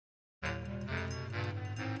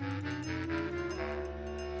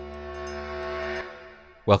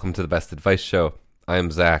Welcome to the Best Advice Show. I am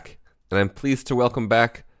Zach, and I'm pleased to welcome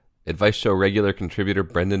back Advice Show regular contributor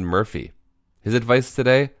Brenden Murphy. His advice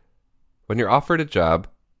today: when you're offered a job,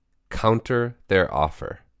 counter their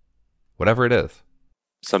offer, whatever it is.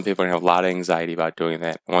 Some people have a lot of anxiety about doing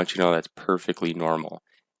that. I want you to know that's perfectly normal.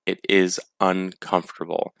 It is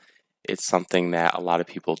uncomfortable. It's something that a lot of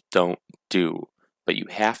people don't do. But you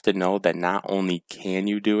have to know that not only can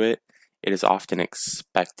you do it, it is often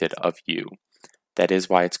expected of you. That is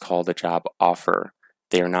why it's called a job offer.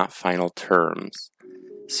 They are not final terms.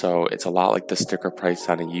 So it's a lot like the sticker price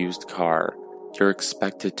on a used car. You're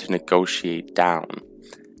expected to negotiate down.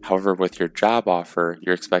 However, with your job offer,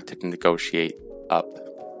 you're expected to negotiate up.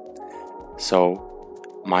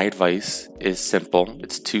 So my advice is simple.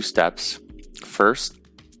 It's 2 steps. First,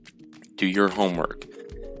 do your homework.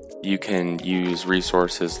 You can use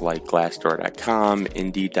resources like Glassdoor.com,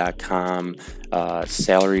 Indeed.com,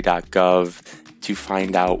 Salary.gov to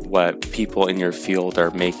find out what people in your field are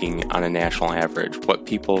making on a national average, what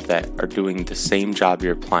people that are doing the same job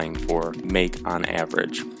you're applying for make on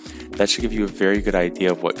average. That should give you a very good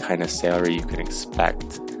idea of what kind of salary you can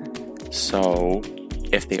expect. So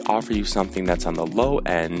if they offer you something that's on the low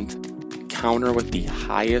end, counter with the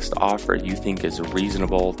highest offer you think is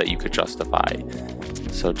reasonable that you could justify.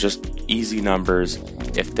 So just easy numbers.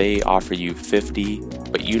 If they offer you 50,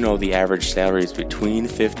 but you know the average salary is between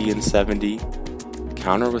 50 and 70,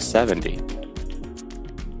 counter with 70.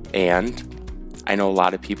 And I know a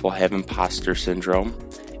lot of people have imposter syndrome.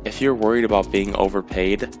 If you're worried about being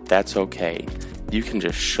overpaid, that's okay. You can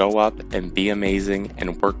just show up and be amazing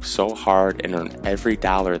and work so hard and earn every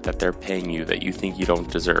dollar that they're paying you that you think you don't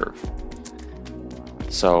deserve.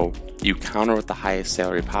 So you counter with the highest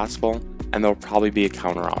salary possible, and there'll probably be a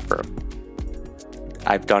counteroffer.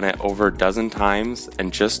 I've done it over a dozen times,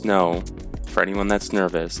 and just know, for anyone that's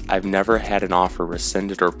nervous, I've never had an offer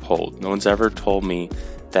rescinded or pulled. No one's ever told me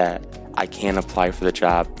that I can't apply for the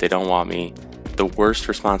job, they don't want me. The worst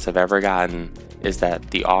response I've ever gotten is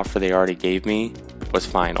that the offer they already gave me was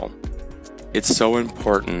final. It's so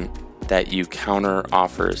important that you counter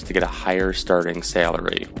offers to get a higher starting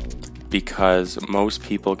salary, because most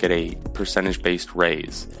people get a percentage-based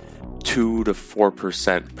raise, 2 to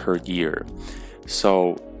 4% per year.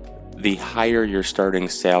 So the higher your starting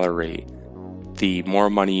salary, the more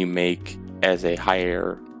money you make as a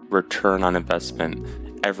higher return on investment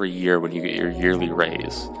every year when you get your yearly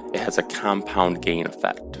raise. It has a compound gain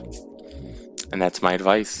effect. And that's my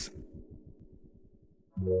advice.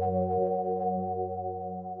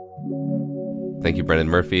 Thank you, Brenden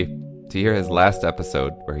Murphy. To hear his last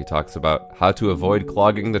episode, where he talks about how to avoid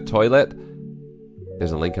clogging the toilet,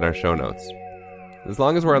 there's a link in our show notes. As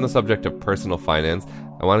long as we're on the subject of personal finance,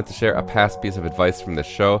 I wanted to share a past piece of advice from this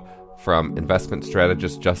show from investment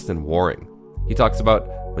strategist Justin Waring. He talks about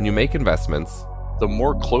when you make investments, the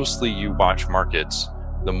more closely you watch markets,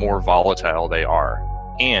 the more volatile they are.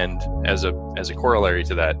 And as a corollary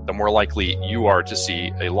to that, the more likely you are to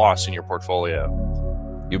see a loss in your portfolio.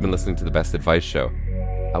 You've been listening to the Best Advice Show.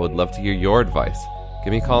 I would love to hear your advice. Give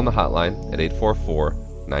me a call on the hotline at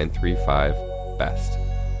 844-935-BEST.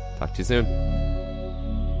 Talk to you soon.